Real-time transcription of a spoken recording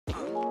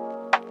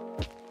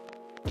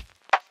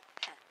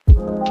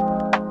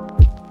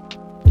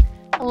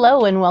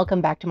Hello and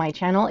welcome back to my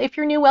channel. If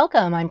you're new,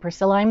 welcome. I'm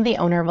Priscilla. I'm the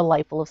owner of A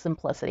Life Full of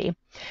Simplicity.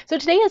 So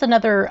today is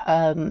another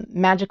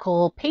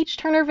magical page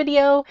turner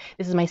video.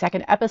 This is my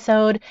second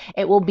episode.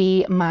 It will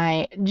be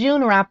my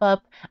June wrap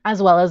up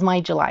as well as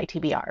my July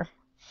TBR.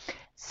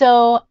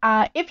 So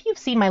if you've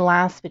seen my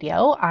last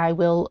video, I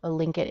will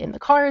link it in the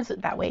cards.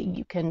 That way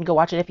you can go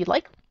watch it if you'd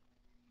like.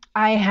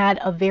 I had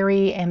a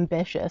very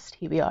ambitious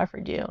TBR for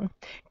June.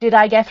 Did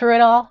I get through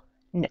it all?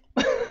 No.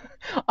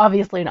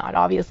 Obviously not.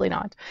 Obviously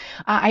not.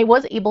 I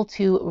was able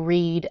to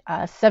read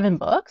 7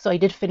 books. So I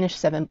did finish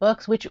 7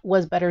 books, which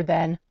was better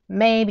than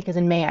May because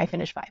in May I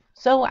finished 5.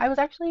 So I was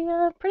actually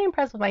pretty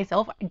impressed with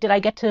myself. Did I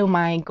get to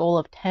my goal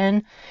of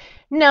 10?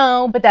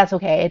 No, but that's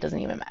okay. It doesn't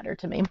even matter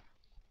to me.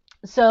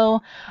 So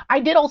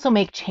I did also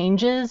make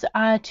changes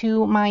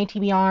to my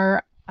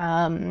TBR.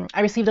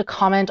 I received a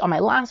comment on my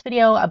last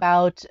video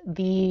about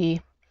the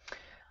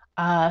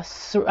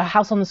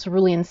House on the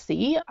Cerulean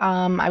Sea.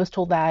 I was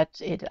told that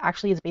it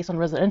actually is based on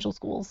residential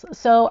schools.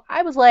 So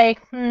I was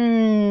like,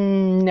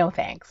 no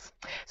thanks.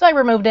 So I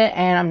removed it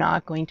and I'm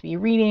not going to be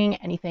reading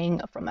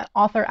anything from that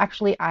author.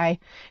 Actually, I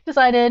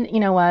decided, you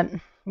know what,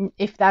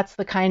 if that's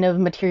the kind of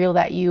material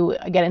that you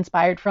get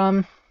inspired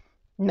from,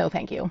 no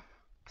thank you.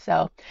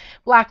 So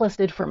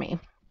blacklisted for me.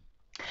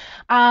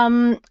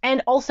 And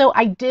also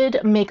I did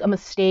make a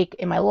mistake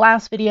in my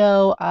last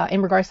video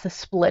in regards to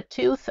Split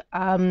Tooth.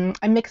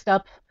 I mixed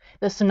up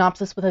the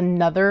synopsis with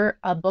another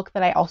book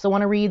that I also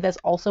want to read that's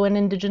also an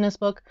Indigenous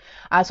book.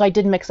 So I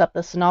did mix up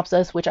the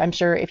synopsis, which I'm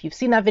sure if you've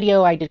seen that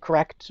video, I did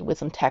correct with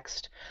some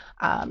text.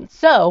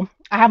 So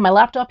I have my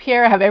laptop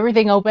here, I have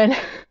everything open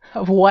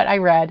of what I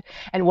read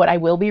and what I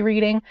will be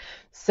reading.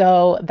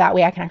 So that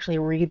way I can actually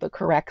read the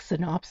correct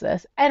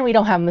synopsis and we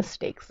don't have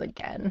mistakes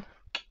again.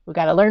 We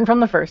got to learn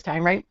from the first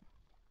time, right?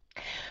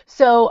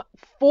 So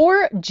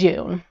for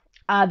June,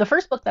 the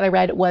first book that I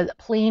read was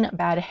Plain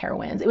Bad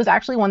Heroines. It was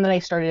actually one that I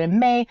started in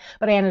May,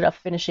 but I ended up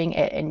finishing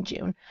it in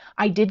June.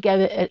 I did give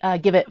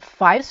it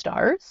 5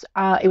 stars.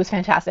 It was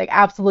fantastic.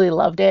 Absolutely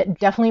loved it.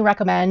 Definitely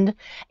recommend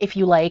if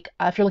you like,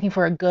 if you're looking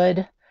for a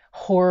good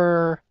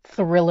horror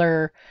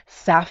thriller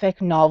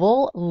sapphic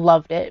novel.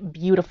 Loved it.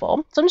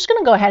 Beautiful. So I'm just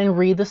going to go ahead and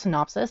read the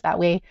synopsis. That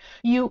way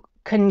you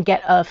can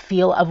get a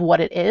feel of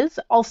what it is.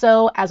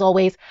 Also, as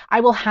always,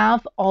 I will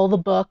have all the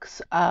books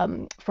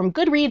from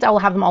Goodreads. I will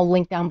have them all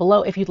linked down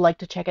below if you'd like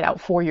to check it out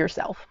for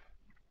yourself.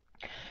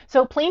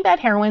 So Plain Bad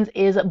Heroines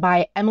is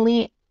by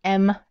Emily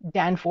M.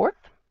 Danforth.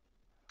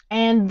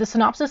 And the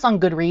synopsis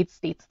on Goodreads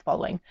states the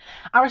following.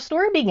 Our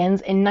story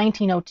begins in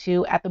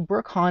 1902 at the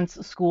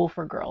Brooke-Hance School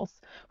for Girls.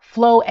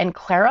 Flo and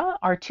Clara,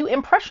 our 2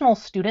 impressionable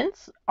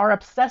students, are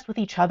obsessed with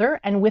each other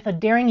and with a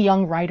daring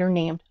young writer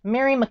named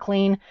Mary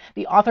McLean,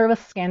 the author of a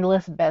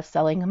scandalous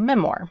best-selling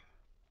memoir.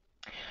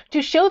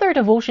 To show their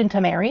devotion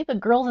to Mary, the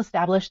girls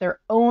establish their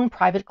own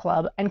private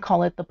club and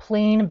call it the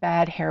Plain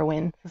Bad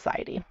Heroine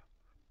Society.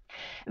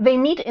 They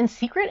meet in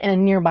secret in a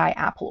nearby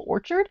apple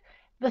orchard,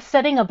 the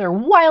setting of their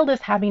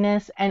wildest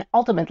happiness, and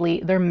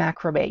ultimately their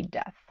macabre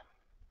death.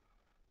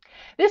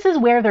 This is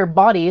where their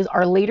bodies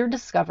are later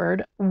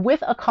discovered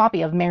with a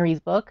copy of Mary's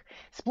book,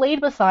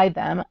 splayed beside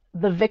them,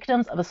 the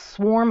victims of a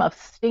swarm of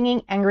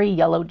stinging, angry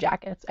yellow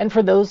jackets. And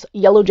for those,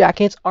 yellow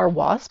jackets are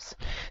wasps.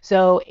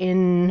 So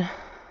in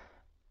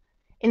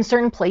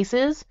certain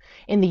places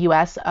in the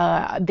US,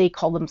 they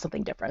call them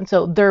something different.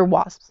 So they're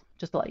wasps,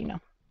 just to let you know.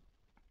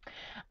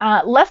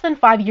 Less than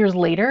 5 years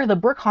later, the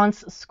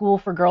Brooke-Hance School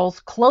for Girls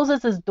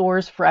closes its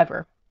doors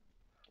forever,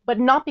 but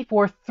not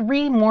before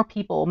 3 more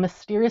people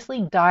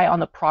mysteriously die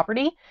on the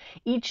property,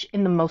 each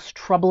in the most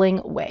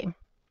troubling way.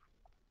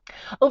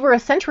 Over a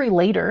century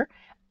later,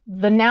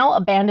 the now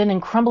abandoned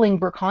and crumbling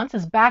Brooke-Hance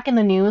is back in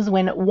the news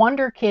when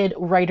Wonder Kid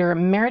writer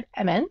Merritt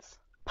Emmons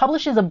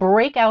publishes a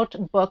breakout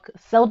book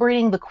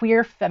celebrating the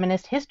queer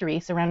feminist history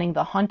surrounding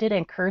the haunted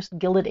and cursed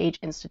Gilded Age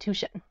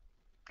institution.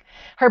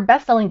 Her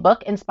best-selling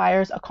book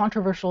inspires a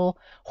controversial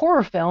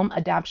horror film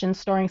adaptation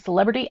starring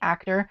celebrity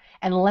actor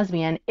and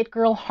lesbian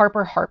it-girl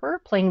Harper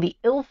Harper playing the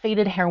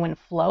ill-fated heroine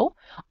Flo,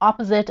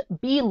 opposite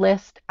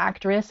B-list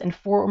actress and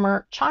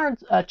former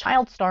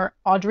child star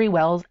Audrey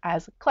Wells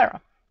as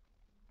Clara.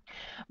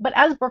 But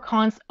as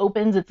Brooke-Hance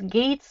opens its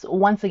gates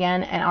once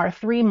again and our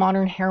 3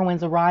 modern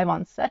heroines arrive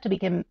on set to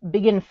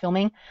begin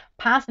filming,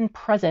 past and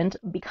present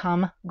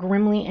become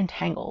grimly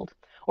entangled,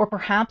 or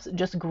perhaps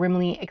just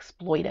grimly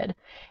exploited.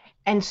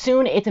 And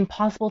soon it's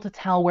impossible to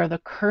tell where the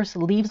curse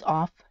leaves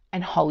off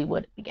and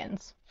Hollywood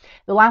begins.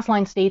 The last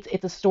line states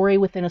it's a story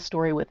within a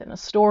story within a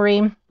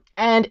story,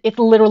 and it's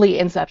literally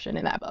Inception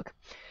in that book.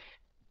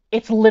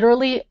 It's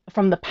literally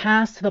from the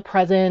past to the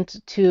present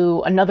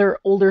to another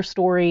older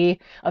story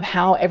of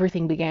how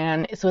everything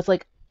began. So it's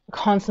like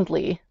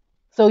constantly.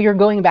 So you're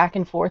going back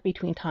and forth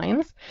between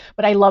times,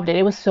 but I loved it.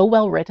 It was so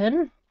well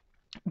written.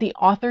 The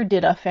author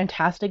did a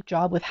fantastic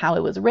job with how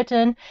it was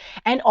written,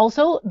 and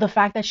also the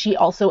fact that she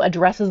also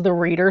addresses the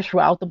reader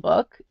throughout the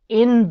book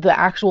in the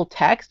actual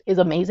text is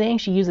amazing.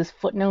 She uses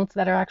footnotes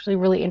that are actually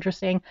really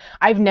interesting.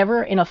 I've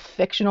never in a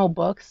fictional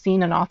book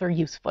seen an author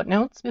use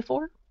footnotes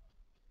before.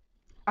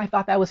 I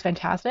thought that was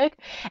fantastic.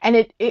 And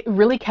it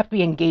really kept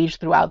me engaged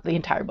throughout the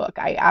entire book.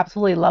 I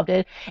absolutely loved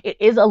it. It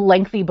is a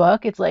lengthy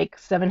book. It's like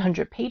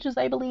 700 pages,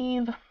 I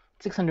believe.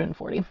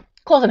 640.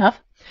 Close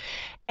enough.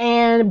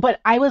 But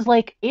I was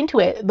like into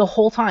it the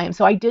whole time.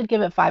 So I did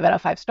give it 5 out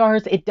of 5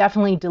 stars. It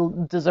definitely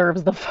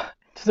deserves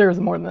deserves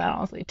more than that,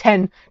 honestly.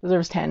 10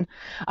 deserves 10.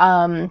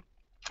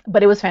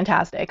 But it was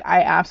fantastic.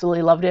 I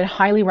absolutely loved it.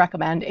 Highly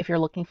recommend if you're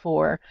looking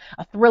for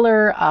a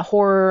thriller, a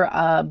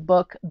horror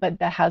book, but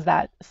that has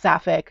that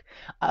sapphic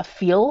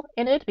feel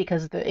in it,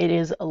 because it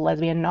is a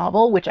lesbian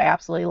novel, which I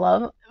absolutely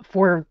love.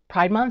 For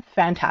Pride Month,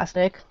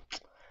 fantastic.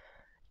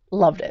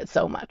 Loved it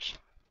so much.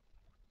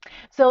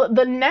 So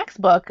the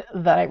next book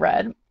that I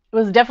read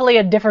was definitely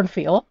a different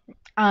feel.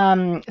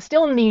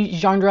 Still in the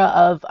genre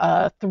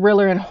of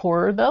thriller and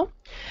horror, though.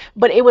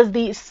 But it was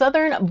the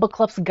Southern Book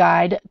Club's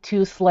Guide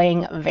to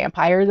Slaying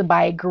Vampires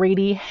by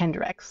Grady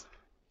Hendrix.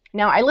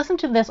 Now, I listened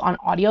to this on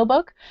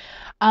audiobook,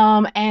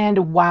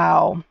 and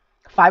wow,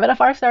 5 out of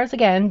 5 stars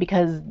again,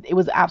 because it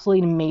was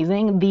absolutely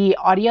amazing. The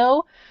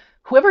audio,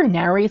 whoever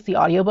narrates the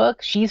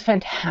audiobook, she's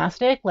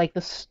fantastic. Like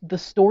the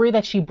story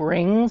that she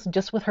brings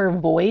just with her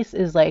voice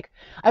is like,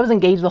 I was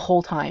engaged the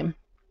whole time.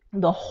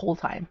 The whole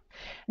time.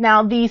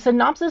 Now, the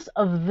synopsis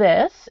of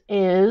this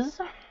is,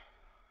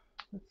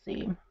 let's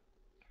see.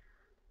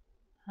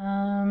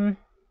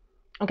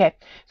 Okay,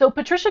 so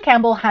Patricia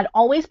Campbell had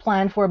always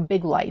planned for a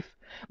big life,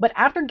 but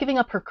after giving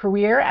up her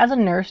career as a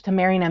nurse to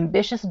marry an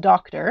ambitious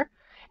doctor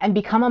and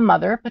become a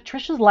mother,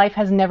 Patricia's life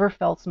has never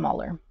felt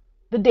smaller.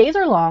 The days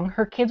are long,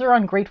 her kids are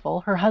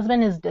ungrateful, her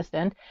husband is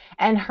distant,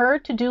 and her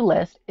to-do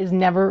list is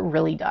never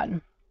really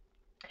done.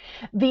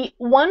 The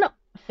one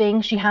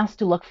thing she has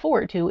to look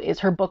forward to is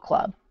her book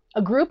club,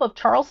 a group of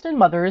Charleston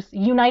mothers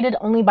united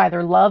only by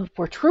their love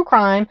for true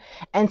crime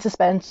and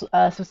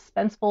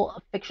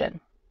suspenseful fiction.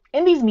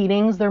 In these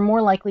meetings, they're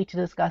more likely to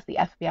discuss the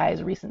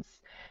FBI's recent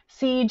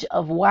siege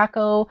of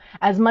Waco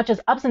as much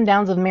as ups and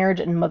downs of marriage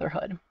and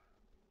motherhood.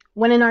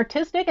 When an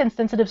artistic and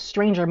sensitive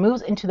stranger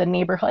moves into the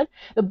neighborhood,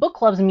 the book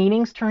club's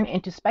meetings turn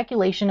into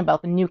speculation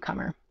about the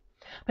newcomer.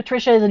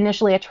 Patricia is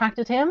initially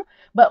attracted to him,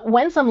 but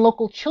when some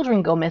local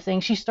children go missing,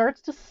 she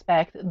starts to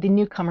suspect the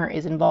newcomer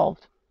is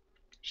involved.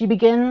 She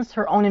begins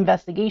her own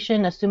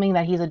investigation, assuming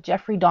that he's a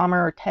Jeffrey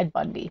Dahmer or Ted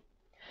Bundy.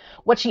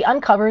 What she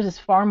uncovers is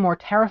far more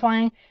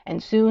terrifying,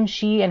 and soon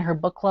she and her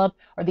book club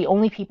are the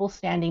only people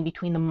standing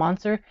between the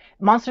monster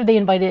they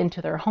invited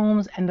into their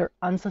homes and their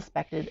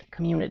unsuspected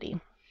community.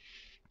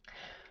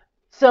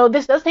 So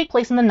this does take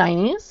place in the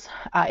 90s.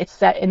 It's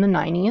set in the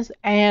 90s,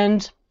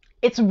 and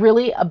it's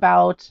really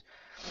about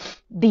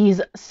these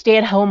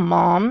stay-at-home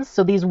moms.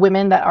 So these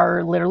women that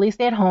are literally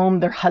stay-at-home,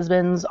 their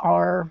husbands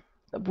are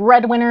the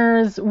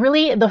breadwinners.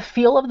 Really, the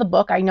feel of the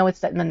book, I know it's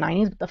set in the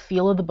 90s, but the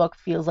feel of the book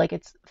feels like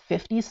it's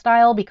 50s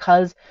style,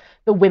 because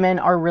the women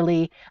are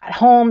really at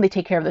home. They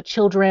take care of the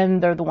children.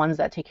 They're the ones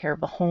that take care of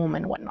the home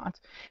and whatnot.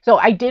 So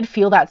I did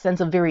feel that sense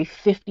of very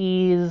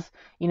 50s,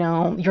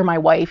 you're my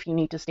wife, you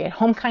need to stay at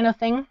home kind of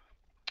thing.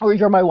 Or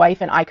you're my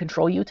wife and I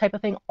control you type of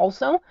thing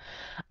also.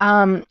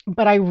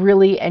 But I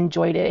really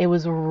enjoyed it. It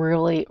was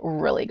really,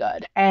 really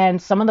good.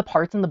 And some of the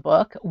parts in the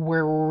book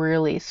were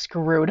really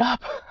screwed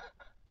up.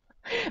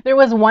 There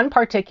was one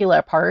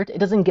particular part, it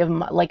doesn't give,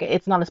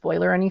 it's not a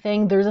spoiler or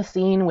anything. There's a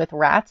scene with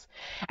rats.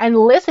 And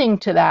listening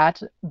to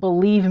that,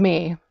 believe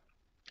me,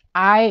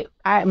 I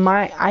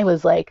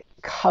was like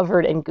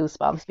covered in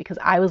goosebumps, because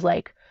I was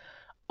like,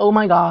 oh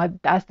my God,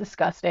 that's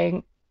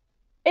disgusting.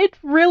 It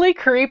really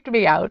creeped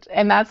me out.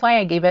 And that's why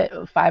I gave it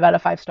 5 out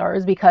of 5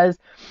 stars, because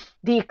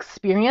the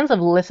experience of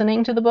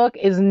listening to the book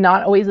is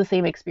not always the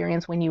same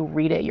experience when you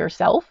read it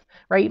yourself,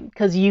 right?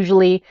 Because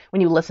usually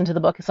when you listen to the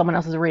book, if someone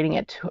else is reading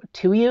it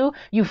to you,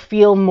 you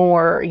feel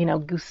more,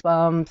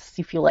 goosebumps.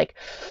 You feel like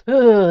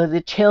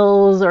the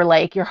chills, or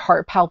like your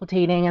heart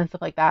palpitating and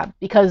stuff like that,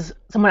 because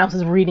someone else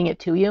is reading it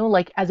to you,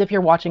 like as if you're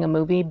watching a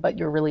movie, but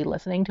you're really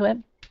listening to it.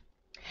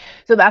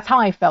 So that's how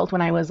I felt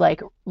when I was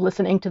like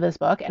listening to this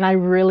book, and I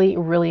really,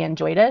 really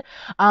enjoyed it.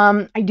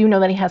 I do know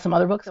that he has some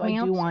other books, so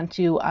I do want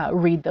to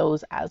read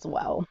those as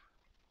well.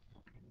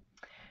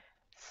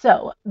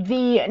 So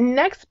the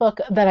next book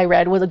that I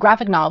read was a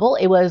graphic novel.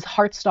 It was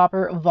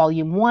Heartstopper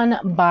Volume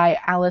 1 by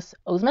Alice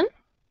Oseman.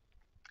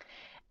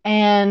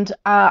 And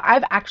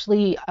I've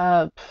actually,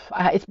 I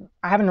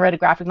haven't read a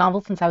graphic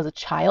novel since I was a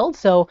child.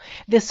 So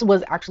this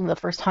was actually the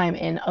first time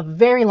in a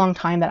very long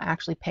time that I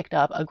actually picked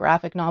up a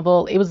graphic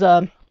novel.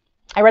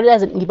 I read it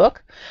as an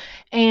ebook,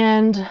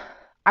 and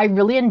I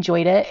really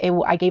enjoyed it.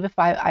 I gave it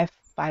 5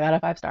 out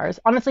of 5 stars.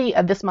 Honestly,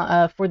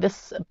 for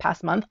this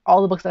past month,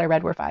 all the books that I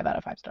read were 5 out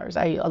of 5 stars.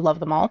 I love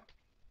them all.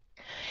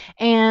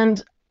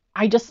 And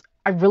I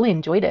really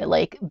enjoyed it.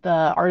 Like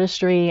the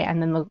artistry,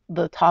 and then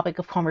the topic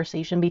of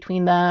conversation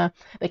between the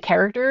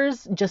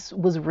characters just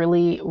was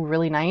really,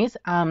 really nice.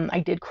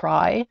 I did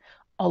cry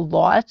a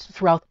lot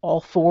throughout all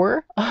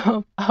 4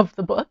 of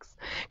the books,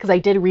 because I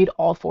did read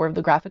all 4 of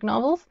the graphic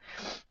novels.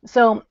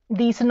 So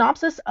the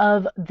synopsis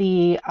of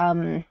the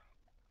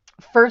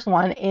First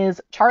one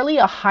is Charlie,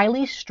 a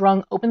highly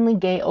strung, openly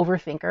gay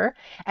overthinker,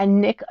 and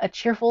Nick, a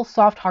cheerful,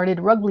 soft-hearted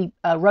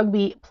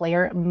rugby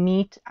player,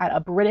 meet at a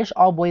British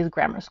all-boys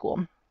grammar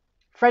school.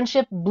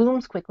 Friendship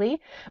blooms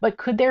quickly, but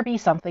could there be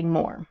something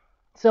more?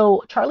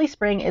 So Charlie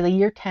Spring is a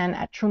year 10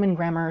 at Truman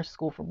Grammar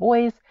School for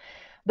Boys.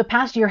 The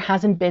past year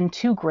hasn't been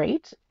too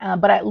great,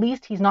 but at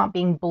least he's not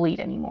being bullied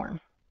anymore.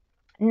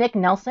 Nick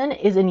Nelson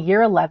is in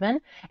year 11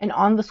 and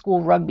on the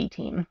school rugby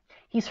team.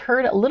 He's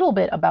heard a little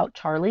bit about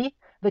Charlie,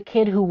 the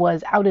kid who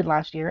was outed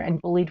last year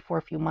and bullied for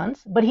a few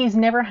months, but he's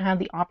never had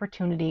the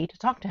opportunity to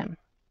talk to him.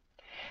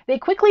 They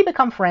quickly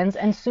become friends,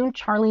 and soon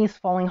Charlie is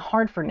falling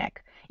hard for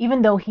Nick,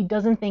 even though he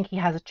doesn't think he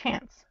has a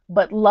chance.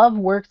 But love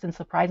works in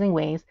surprising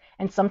ways,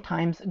 and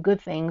sometimes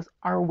good things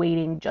are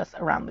waiting just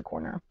around the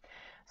corner.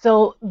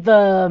 So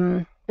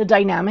the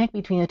dynamic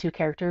between the two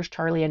characters,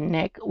 Charlie and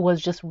Nick, was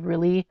just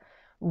really,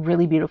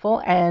 really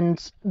beautiful,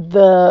 and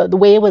the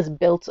way it was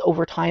built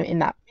over time in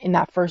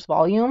that first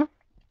volume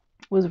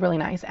was really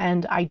nice.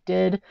 And I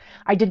did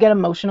get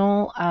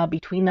emotional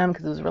between them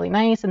because it was really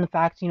nice, and the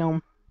fact, you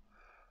know,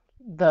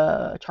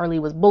 the Charlie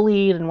was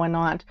bullied and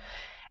whatnot,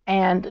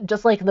 and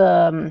just like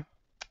the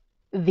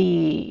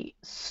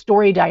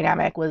story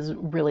dynamic was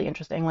really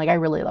interesting. Like I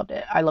really loved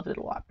it. I loved it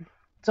a lot.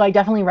 So I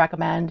definitely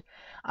recommend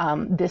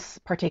this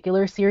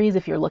particular series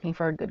if you're looking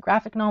for a good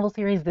graphic novel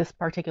series. This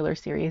particular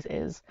series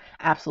is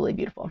absolutely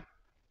beautiful.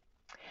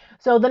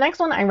 So the next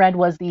one I read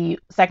was the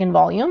second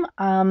volume.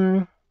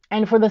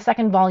 And for the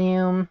second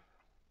volume,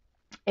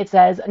 it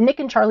says Nick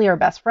and Charlie are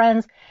best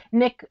friends.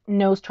 Nick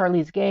knows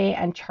Charlie's gay,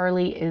 and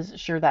Charlie is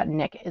sure that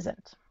Nick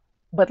isn't.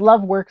 But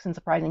love works in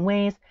surprising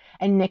ways,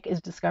 and Nick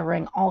is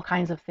discovering all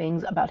kinds of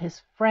things about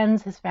his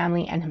friends, his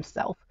family, and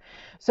himself.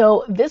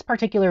 So this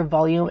particular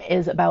volume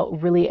is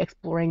about really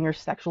exploring your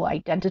sexual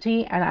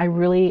identity, and I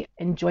really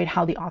enjoyed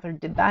how the author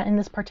did that in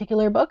this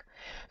particular book.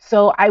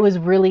 So I was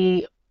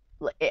really,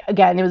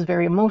 again, it was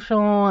very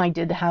emotional. I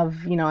did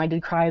have, you know, I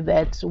did cry a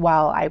bit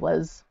while I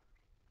was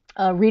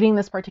reading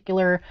this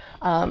particular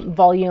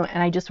volume,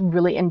 and I just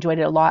really enjoyed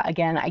it a lot.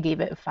 Again, I gave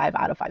it 5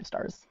 out of 5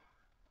 stars.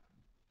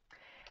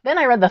 Then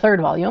I read the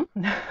third volume,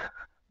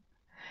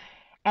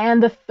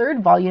 and the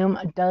third volume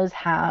does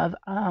have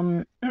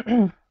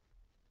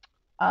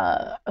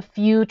a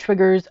few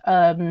trigger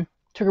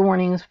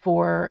warnings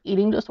for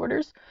eating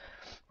disorders.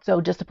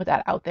 So just to put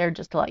that out there,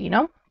 just to let you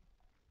know.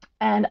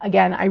 And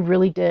again, I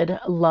really did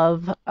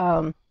love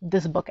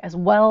this book as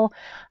well,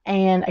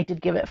 and I did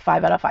give it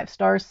 5 out of 5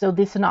 stars. So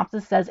the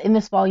synopsis says, in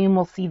this volume,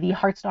 we'll see the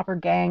Heartstopper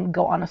gang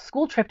go on a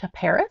school trip to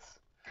Paris.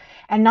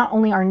 And not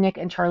only are Nick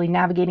and Charlie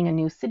navigating a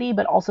new city,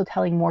 but also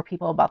telling more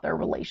people about their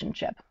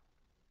relationship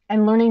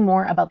and learning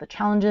more about the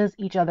challenges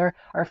each other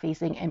are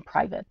facing in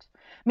private.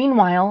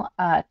 Meanwhile,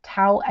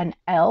 Tao and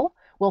Elle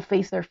will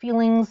face their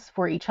feelings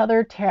for each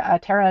other.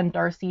 Tara and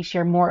Darcy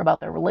share more about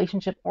their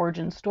relationship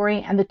origin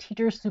story, and the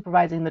teachers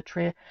supervising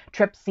the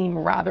trip seem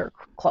rather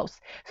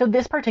close. So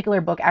this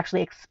particular book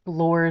actually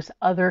explores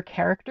other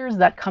characters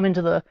that come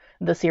into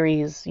the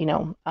series, you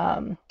know,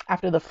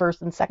 after the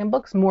first and second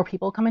books, more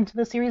people come into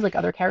the series, like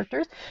other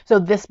characters. So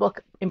this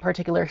book in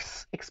particular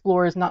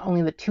explores not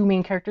only the 2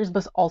 main characters,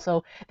 but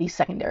also the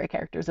secondary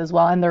characters as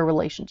well, and their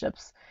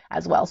relationships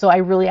as well. So I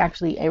really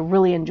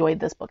enjoyed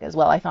this book as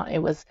well. I thought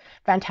it was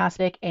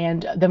fantastic,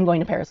 and them going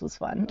to Paris was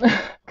fun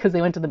because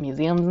they went to the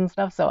museums and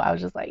stuff. So I was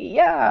just like,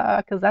 yeah,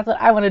 because that's what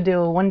I want to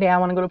do. One day I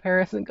want to go to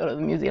Paris and go to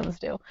the museums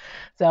too.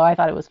 So I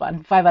thought it was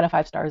fun. 5 out of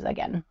 5 stars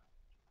again.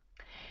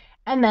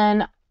 And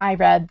then I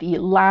read the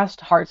last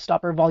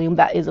Heartstopper volume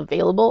that is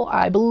available.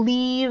 I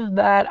believe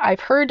that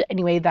I've heard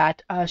anyway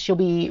that she'll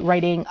be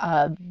writing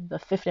the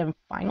 5th and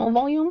final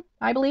volume,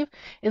 I believe,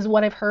 is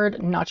what I've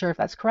heard. Not sure if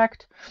that's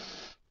correct.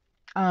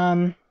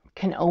 Can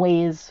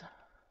always,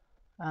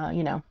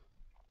 you know,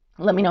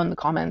 let me know in the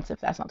comments if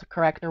that's not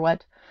correct or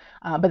what.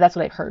 But that's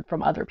what I've heard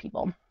from other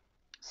people.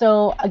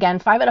 So again,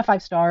 5 out of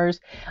 5 stars.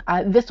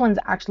 This one's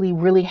actually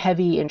really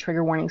heavy in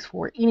trigger warnings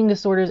for eating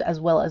disorders as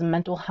well as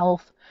mental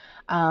health.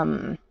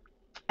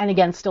 And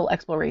again, still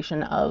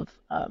exploration of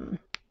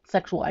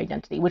sexual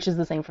identity, which is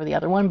the same for the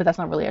other one, but that's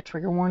not really a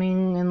trigger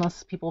warning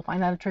unless people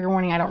find that a trigger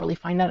warning. I don't really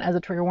find that as a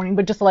trigger warning,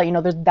 but just to let you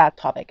know, there's that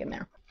topic in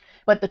there.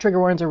 But the trigger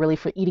warnings are really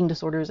for eating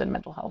disorders and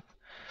mental health.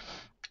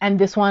 And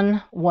this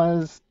one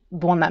was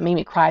the one that made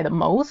me cry the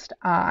most.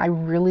 I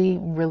really,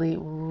 really,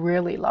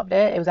 really loved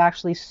it. It was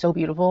actually so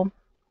beautiful.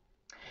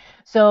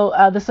 So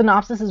the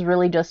synopsis is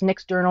really just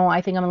Nick's journal.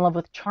 I think I'm in love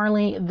with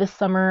Charlie. This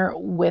summer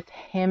with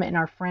him and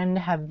our friend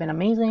have been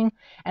amazing,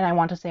 and I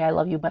want to say I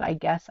love you, but I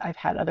guess I've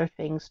had other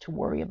things to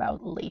worry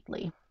about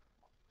lately.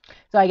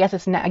 So I guess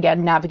it's,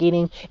 again,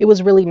 navigating. It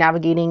was really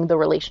navigating the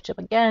relationship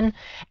again,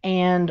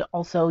 and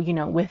also, you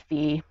know, with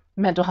the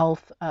mental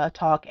health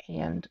talk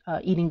and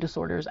eating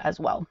disorders as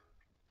well.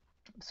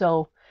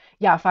 So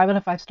yeah, 5 out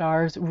of 5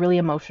 stars, really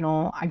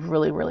emotional. I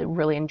really, really,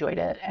 really enjoyed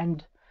it.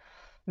 And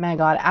my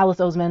God, Alice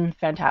Oseman,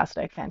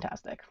 fantastic,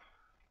 fantastic.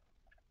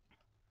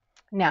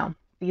 Now,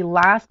 the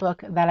last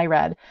book that I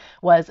read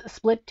was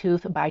Split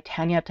Tooth by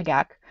Tanya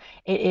Tagaq.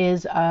 It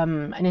is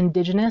an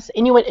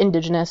Inuit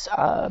indigenous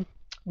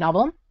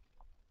novel.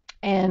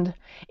 And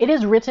it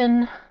is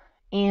written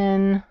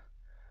in,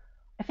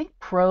 I think,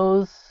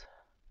 prose.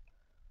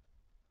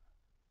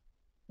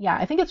 Yeah,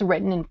 I think it's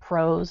written in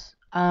prose.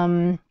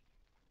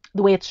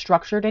 The way it's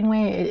structured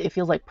anyway, it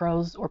feels like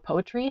prose or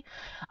poetry.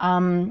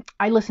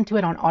 I listened to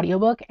it on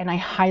audiobook, and I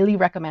highly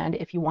recommend,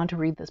 if you want to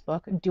read this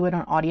book, do it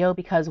on audio,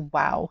 because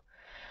wow.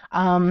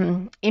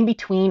 In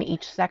between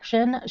each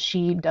section,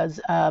 she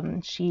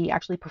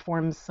actually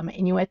performs some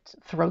Inuit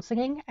throat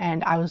singing,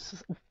 and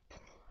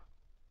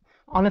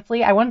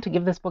honestly, I wanted to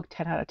give this book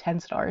 10 out of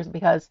 10 stars,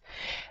 because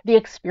the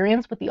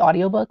experience with the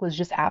audiobook was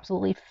just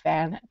absolutely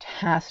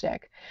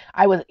fantastic.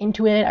 I was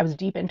into it. I was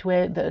deep into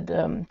it.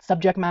 The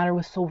subject matter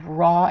was so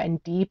raw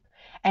and deep.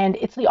 And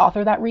it's the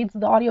author that reads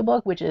the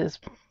audiobook, which is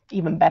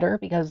even better,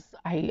 because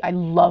I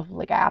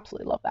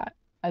absolutely love that.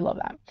 I love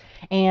that.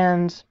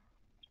 And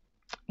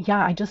yeah,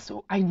 I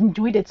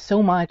enjoyed it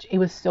so much. It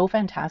was so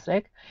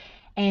fantastic.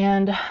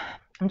 And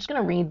I'm just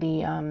gonna read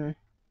the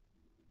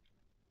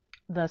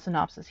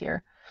synopsis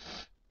here.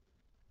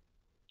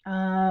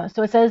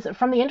 So it says,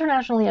 from the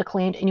internationally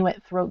acclaimed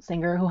Inuit throat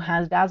singer who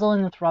has dazzled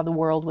and enthralled the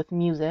world with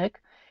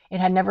music it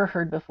had never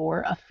heard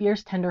before, a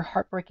fierce, tender,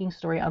 heartbreaking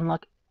story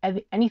unlike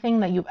anything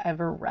that you've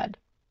ever read.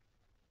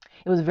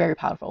 It was a very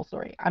powerful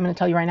story. I'm going to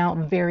tell you right now,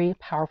 very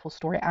powerful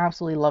story. I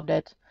absolutely loved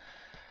it.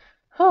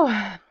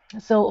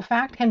 So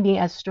fact can be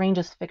as strange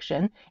as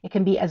fiction. It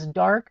can be as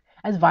dark,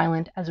 as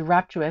violent, as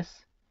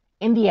rapturous.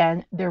 In the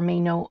end, there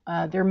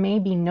may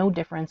be no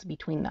difference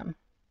between them.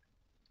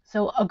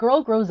 So a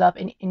girl grows up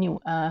in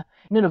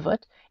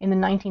Nunavut in the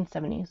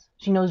 1970s.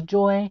 She knows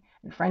joy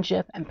and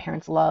friendship and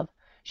parents' love.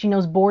 She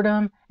knows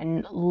boredom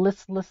and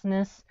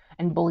listlessness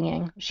and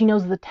bullying. She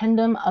knows the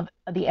tendon of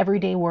the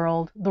everyday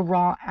world, the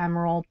raw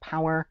emerald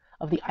power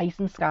of the ice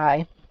and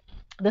sky,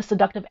 the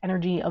seductive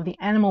energy of the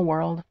animal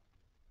world.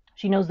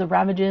 She knows the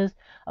ravages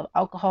of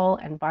alcohol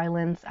and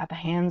violence at the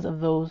hands of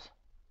those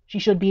she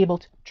should be able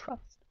to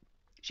trust.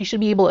 She should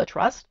be able to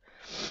trust.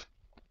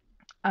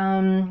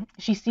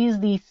 She sees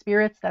the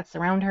spirits that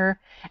surround her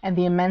and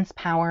the immense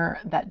power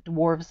that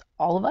dwarfs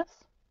all of us.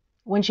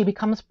 When she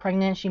becomes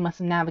pregnant, she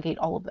must navigate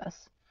all of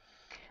this,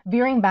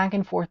 veering back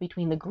and forth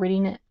between the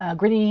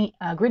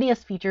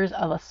grittiest features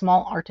of a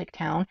small Arctic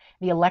town,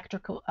 the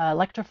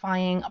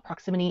electrifying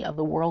proximity of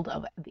the world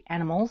of the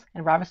animals,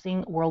 and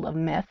ravishing world of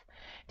myth.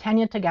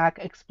 Tanya Tagaq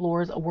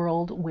explores a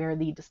world where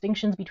the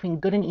distinctions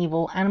between good and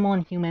evil, animal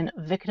and human,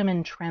 victim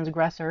and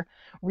transgressor,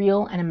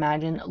 real and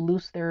imagined,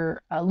 lose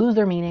their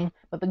meaning,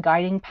 but the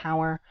guiding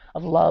power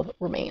of love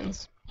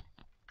remains.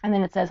 And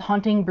then it says,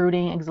 haunting,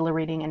 brooding,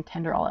 exhilarating, and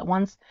tender all at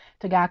once,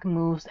 Tagaq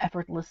moves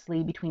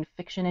effortlessly between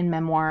fiction and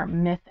memoir,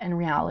 myth and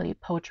reality,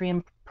 poetry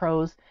and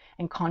prose,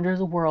 and conjures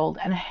a world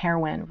and a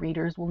heroine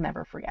readers will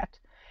never forget.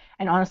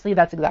 And honestly,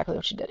 that's exactly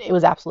what she did. It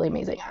was absolutely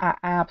amazing.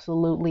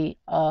 Absolutely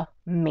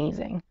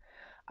amazing.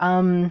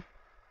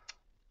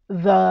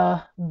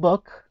 The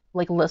book,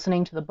 like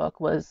listening to the book,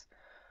 was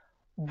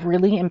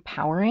really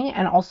empowering.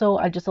 And also,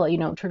 just to let you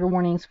know, trigger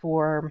warnings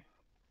for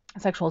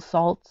sexual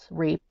assault,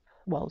 rape,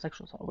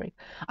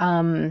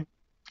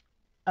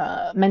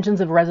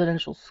 mentions of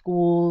residential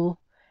school,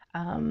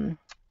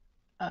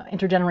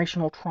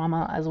 intergenerational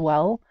trauma as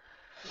well.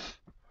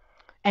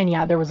 And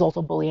yeah, there was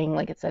also bullying,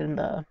 like it said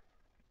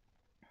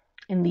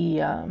in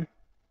the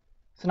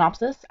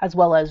synopsis, as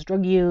well as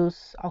drug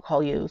use,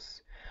 alcohol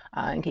use,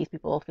 in case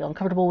people feel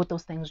uncomfortable with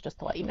those things, just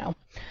to let you know.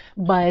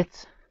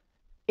 But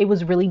it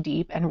was really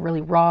deep and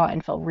really raw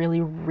and felt really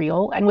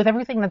real. And with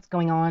everything that's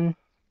going on,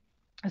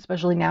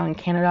 especially now in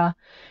Canada,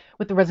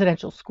 with the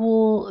residential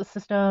school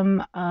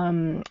system,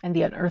 and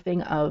the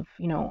unearthing of,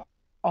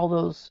 all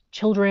those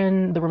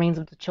children, the remains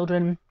of the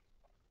children,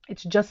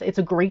 it's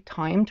a great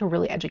time to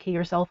really educate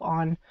yourself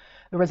on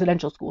the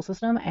residential school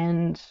system.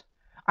 And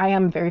I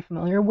am very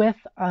familiar with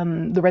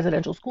the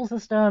residential school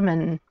system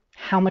and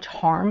how much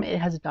harm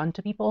it has done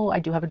to people. I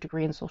do have a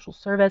degree in social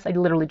service. I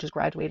literally just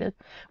graduated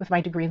with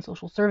my degree in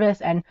social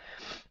service, and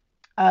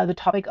the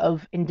topic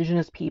of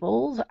Indigenous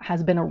peoples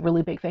has been a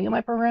really big thing in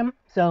my program.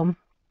 So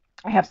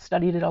I have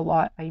studied it a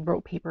lot. I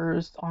wrote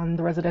papers on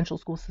the residential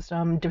school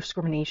system,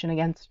 discrimination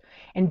against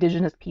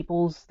Indigenous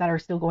peoples that are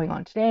still going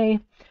on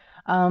today.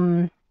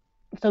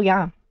 So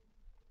yeah,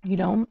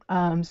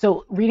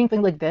 so reading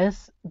things like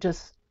this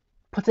just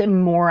puts it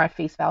more at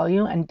face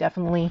value and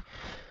definitely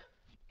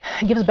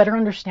gives a better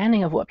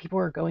understanding of what people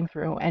are going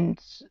through and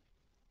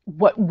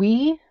what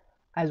we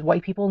as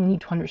white people need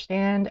to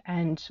understand,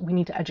 and we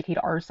need to educate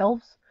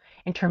ourselves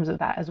in terms of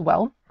that as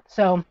well.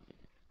 So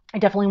I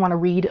definitely want to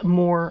read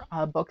more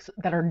books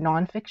that are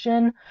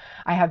nonfiction.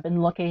 I have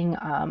been looking,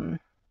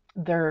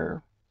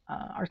 there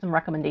are some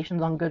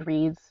recommendations on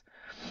Goodreads,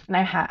 and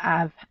I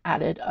have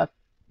added a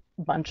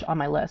bunch on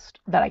my list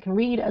that I can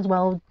read as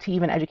well to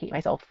even educate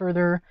myself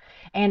further.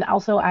 And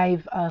also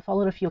I've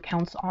followed a few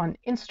accounts on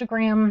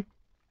Instagram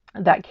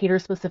that cater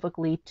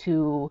specifically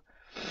to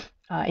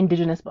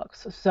Indigenous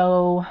books.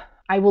 So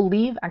I will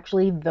leave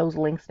actually those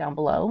links down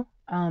below,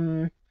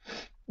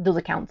 those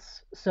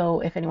accounts. So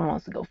if anyone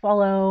wants to go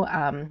follow,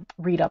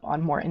 read up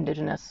on more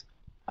Indigenous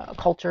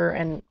culture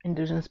and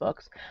indigenous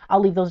books. I'll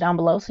leave those down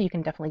below so you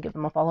can definitely give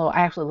them a follow. I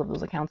actually love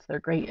those accounts. They're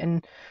great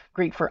and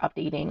great for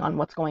updating on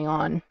what's going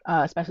on,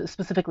 especially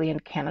specifically in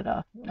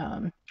Canada.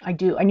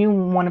 I knew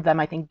one of them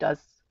I think does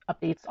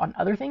updates on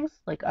other things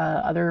like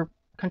other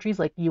countries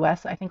like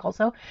US I think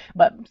also,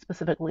 but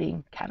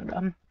specifically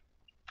Canada.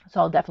 So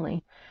I'll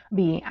definitely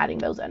be adding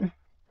those in.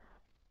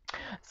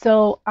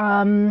 So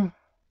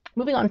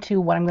moving on to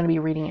what I'm going to be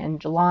reading in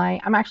July.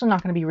 I'm actually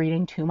not going to be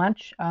reading too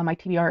much. My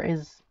TBR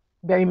is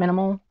very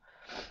minimal,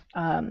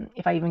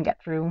 if I even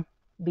get through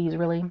these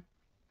really.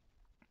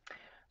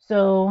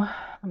 So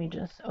let me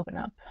just open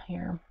up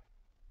here.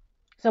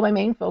 So my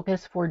main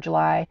focus for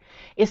July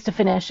is to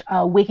finish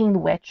Waking the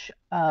Witch,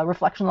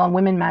 Reflections on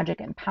Women,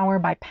 Magic, and Power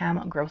by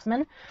Pam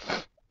Grossman.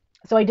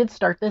 So I did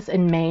start this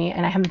in May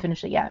and I haven't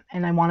finished it yet,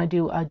 and I want to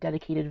do a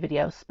dedicated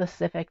video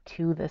specific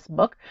to this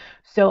book.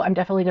 So I'm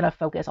definitely going to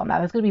focus on that.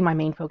 That's going to be my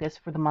main focus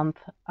for the month.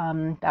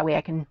 That way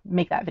I can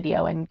make that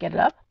video and get it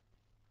up.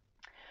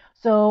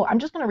 So I'm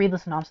just going to read the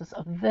synopsis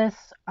of this.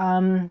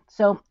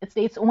 So it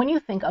states, when you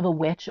think of a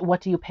witch,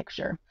 what do you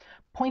picture?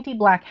 Pointy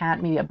black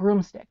hat, maybe a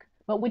broomstick.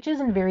 But witches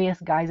in various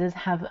guises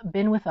have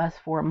been with us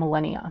for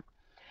millennia.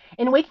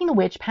 In Waking the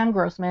Witch, Pam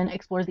Grossman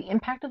explores the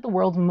impact of the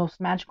world's most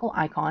magical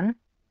icon,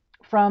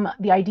 from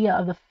the idea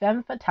of the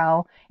femme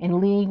fatale in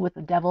League with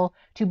the Devil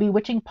to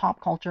bewitching pop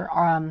culture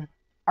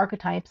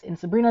archetypes in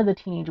Sabrina the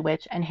Teenage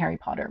Witch and Harry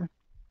Potter.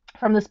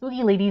 From the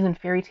spooky ladies in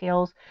fairy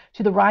tales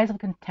to the rise of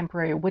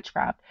contemporary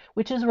witchcraft,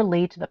 witches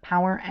relate to the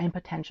power and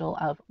potential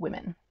of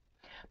women.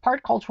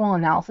 Part cultural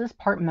analysis,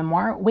 part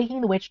memoir,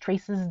 Waking the Witch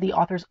traces the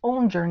author's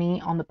own journey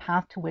on the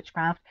path to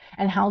witchcraft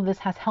and how this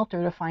has helped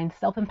her to find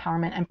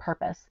self-empowerment and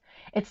purpose.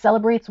 It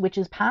celebrates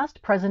witches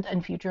past, present,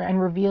 and future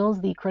and reveals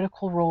the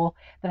critical role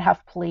that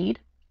have played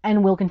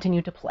and will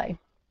continue to play.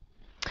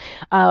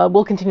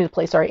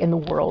 In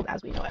the world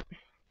as we know it.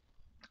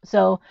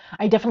 So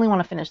I definitely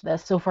want to finish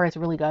this. So far it's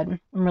really good. I'm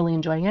really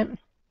enjoying it.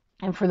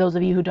 And for those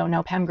of you who don't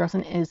know, Pam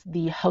Grossman is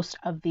the host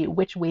of the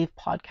Witch Wave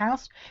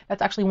podcast.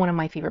 That's actually one of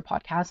my favorite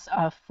podcasts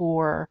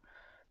for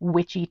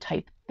witchy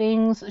type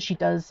things. She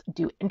does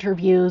do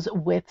interviews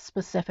with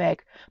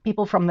specific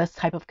people from this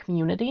type of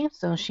community.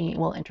 So she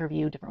will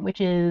interview different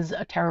witches,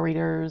 tarot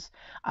readers,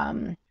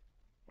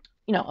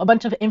 a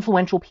bunch of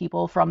influential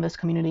people from this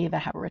community that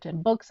have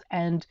written books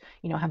and,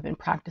 have been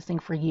practicing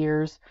for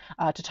years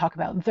to talk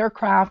about their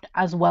craft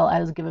as well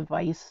as give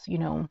advice,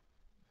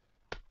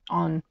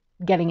 on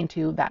getting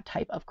into that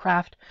type of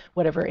craft,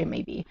 whatever it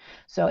may be.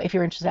 So if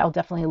you're interested, I'll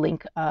definitely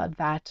link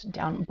that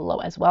down below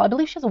as well. I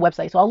believe she has a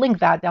website, so I'll link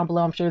that down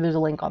below. I'm sure there's a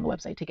link on the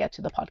website to get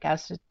to the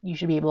podcast. You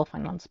should be able to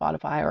find it on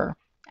Spotify or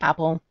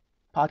Apple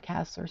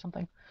Podcasts or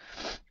something.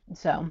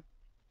 So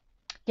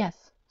yes,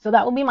 so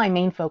that will be my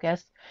main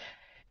focus.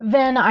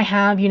 Then I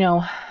have,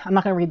 I'm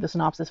not going to read the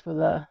synopsis for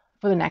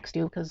the next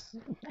two because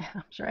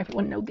I'm sure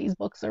everyone knows these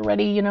books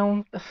already,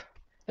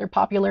 They're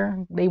popular.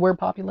 They were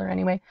popular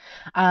anyway.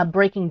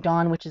 Breaking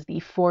Dawn, which is the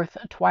fourth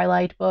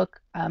Twilight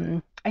book.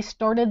 I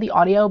started the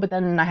audio, but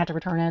then I had to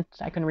return it.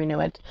 I couldn't renew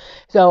it.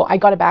 So I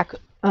got it back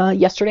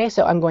yesterday,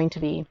 so I'm going to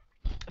be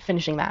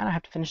finishing that. I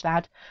have to finish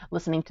that,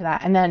 listening to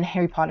that. And then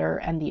Harry Potter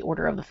and the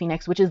Order of the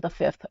Phoenix, which is the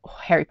fifth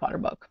Harry Potter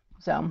book.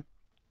 So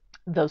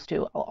those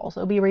two I'll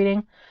also be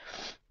reading.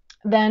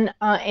 Then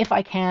if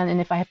I can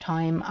and if I have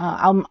time,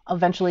 I'll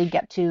eventually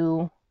get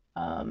to...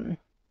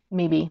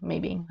 maybe,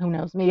 who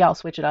knows, maybe I'll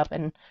switch it up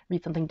and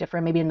read something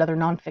different, maybe another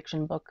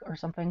nonfiction book or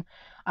something.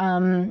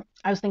 I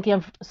was thinking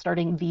of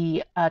starting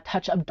the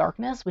Touch of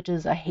Darkness, which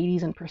is a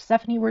Hades and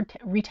Persephone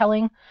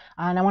retelling,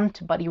 and I wanted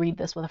to buddy read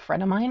this with a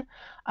friend of mine.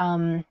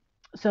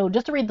 So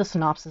just to read the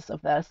synopsis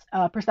of this,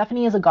 Persephone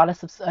is the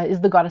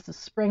goddess of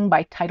spring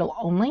by title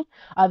only.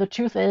 The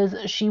truth is,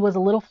 she was a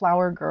little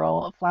flower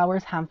girl.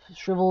 Flowers have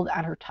shriveled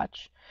at her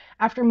touch.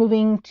 After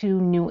moving to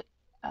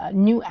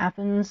New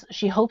Athens,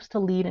 she hopes to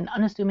lead an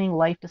unassuming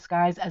life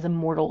disguised as a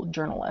mortal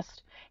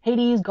journalist.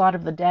 Hades, god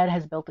of the dead,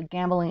 has built a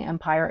gambling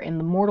empire in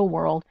the mortal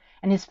world,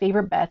 and his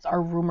favorite bets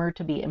are rumored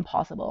to be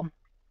impossible.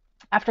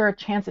 After a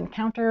chance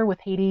encounter with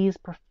Hades,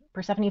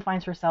 Persephone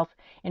finds herself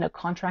in a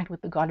contract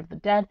with the god of the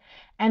dead,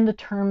 and the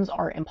terms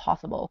are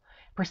impossible.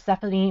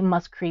 Persephone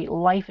must create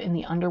life in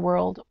the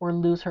underworld or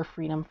lose her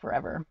freedom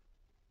forever.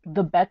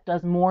 The bet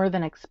does more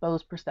than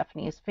expose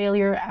Persephone's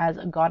failure as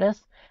a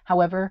goddess.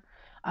 However,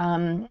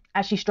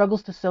 as she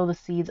struggles to sow the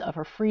seeds of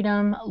her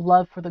freedom,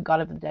 love for the god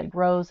of the dead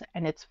grows,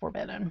 and it's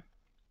forbidden.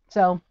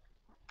 So,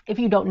 if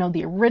you don't know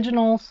the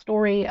original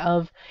story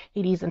of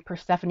Hades and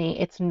Persephone,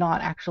 it's not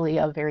actually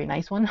a very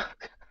nice one.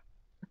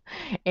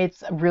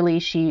 It's really,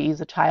 she's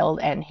a child,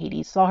 and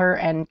Hades saw her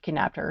and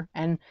kidnapped her,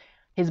 and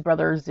his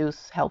brother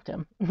Zeus helped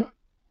him.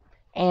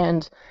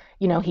 And,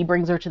 he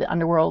brings her to the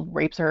underworld,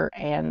 rapes her,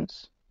 and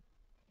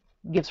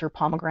gives her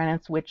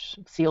pomegranates, which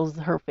seals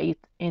her fate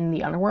in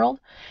the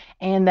underworld.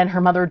 And then her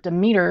mother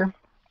Demeter,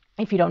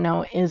 if you don't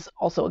know, is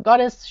also a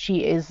goddess.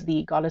 She is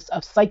the goddess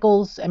of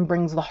cycles and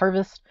brings the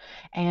harvest.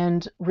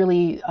 And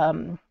really,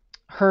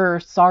 her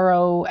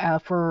sorrow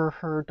for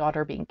her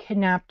daughter being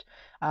kidnapped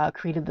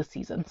created the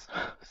seasons.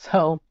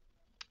 So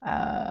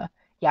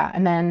yeah,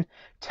 and then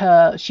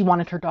she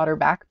wanted her daughter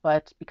back,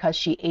 but because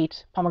she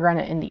ate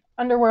pomegranate in the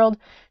underworld,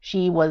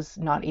 she was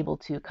not able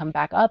to come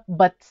back up.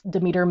 But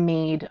Demeter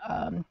made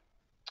a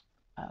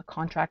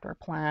contract or a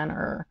plan,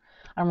 or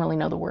I don't really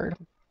know the word.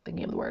 I'm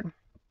thinking of the word.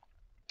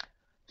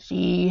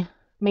 She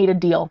made a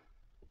deal.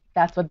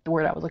 That's what the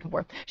word I was looking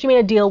for. She made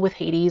a deal with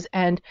Hades,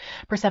 and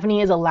Persephone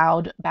is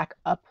allowed back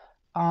up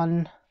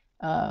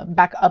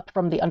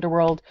from the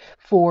underworld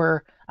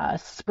for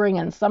spring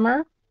and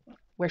summer,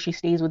 where she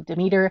stays with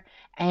Demeter,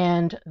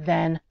 and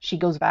then she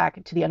goes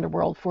back to the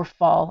underworld for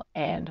fall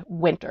and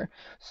winter.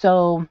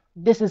 So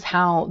this is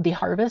how the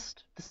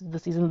harvest, this is the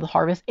season of the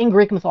harvest, in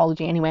Greek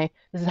mythology anyway,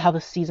 this is how the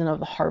season of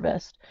the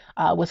harvest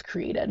was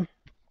created.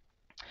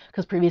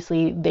 Because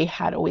previously they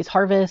had always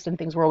harvest and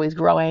things were always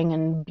growing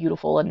and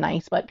beautiful and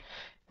nice, but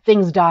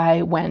things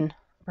die when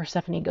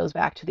Persephone goes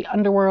back to the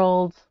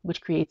underworld,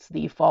 which creates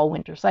the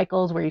fall-winter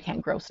cycles where you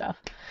can't grow stuff.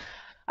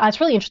 It's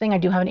really interesting. I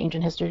do have an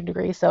ancient history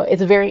degree, so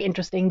it's very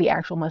interesting, the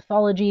actual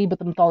mythology, but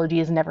the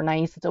mythology is never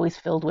nice. It's always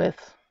filled with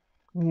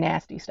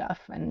nasty stuff,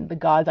 and the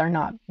gods are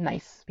not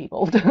nice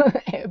people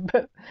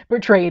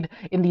portrayed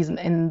in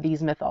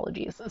these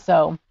mythologies.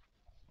 So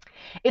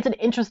it's an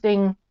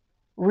interesting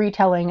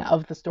retelling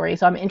of the story.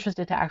 So I'm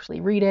interested to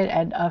actually read it,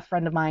 and a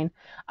friend of mine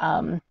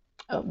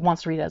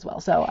wants to read it as well.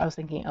 So I was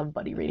thinking of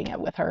buddy reading it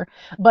with her,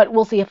 but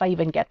we'll see if I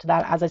even get to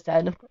that. As I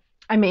said,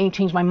 I may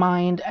change my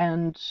mind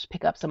and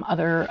pick up some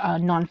other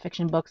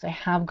nonfiction books. I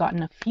have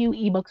gotten a few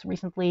ebooks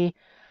recently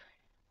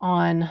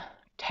on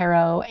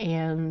tarot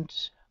and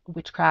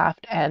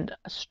witchcraft and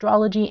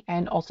astrology,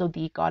 and also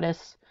the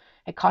goddess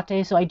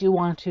Hecate. So I do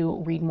want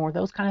to read more of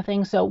those kind of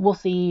things. So we'll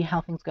see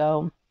how things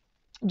go,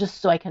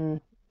 just so I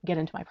can get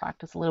into my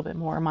practice a little bit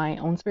more, my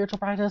own spiritual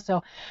practice.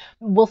 So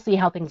we'll see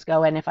how things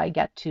go and if I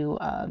get to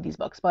these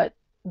books. But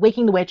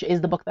Waking the Witch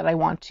is the book that I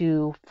want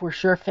to for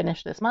sure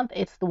finish this month.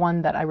 It's the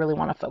one that I really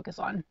want to focus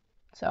on.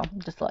 So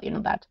just to let you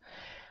know that.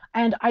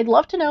 And I'd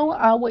love to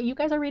know what you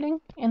guys are reading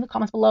in the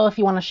comments below. If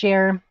you want to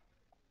share,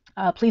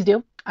 please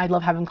do. I'd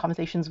love having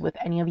conversations with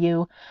any of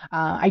you.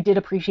 I did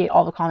appreciate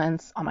all the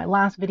comments on my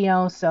last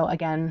video. So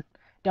again,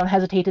 don't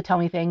hesitate to tell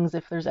me things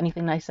if there's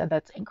anything I said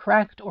that's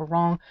incorrect or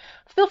wrong.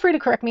 Feel free to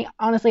correct me.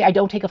 Honestly, I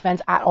don't take offense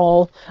at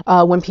all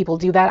when people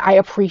do that. I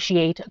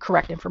appreciate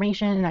correct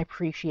information, and I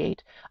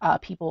appreciate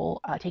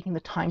people taking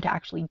the time to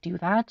actually do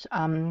that.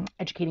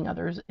 Educating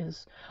others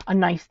is a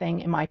nice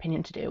thing, in my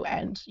opinion, to do.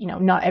 And, you know,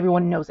 not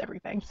everyone knows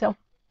everything. So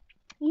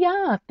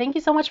yeah, thank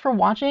you so much for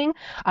watching.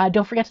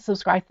 Don't forget to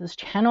subscribe to this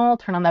channel.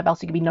 Turn on that bell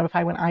so you can be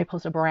notified when I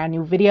post a brand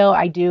new video.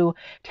 I do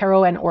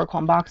tarot and oracle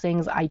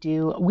unboxings. I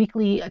do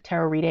weekly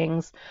tarot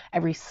readings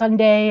every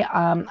Sunday.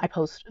 I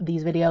post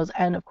these videos,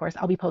 and of course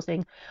I'll be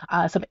posting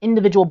some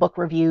individual book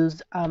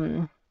reviews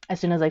as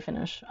soon as I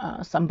finish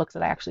some books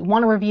that I actually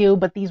want to review,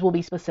 but these will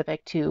be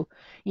specific to,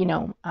 you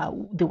know,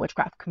 the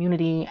witchcraft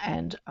community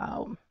and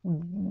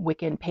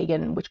Wiccan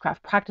pagan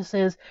witchcraft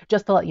practices,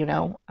 just to let you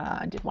know.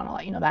 I did want to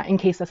let you know that in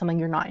case that's something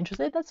you're not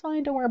interested. That's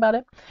fine, don't worry about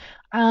it.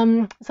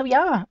 So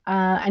yeah,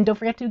 and don't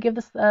forget to give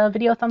this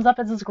video a thumbs up,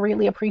 as it's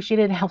greatly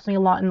appreciated. It helps me a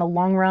lot in the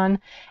long run,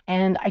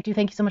 and I do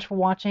thank you so much for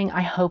watching.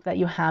 I hope that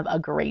you have a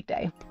great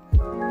day.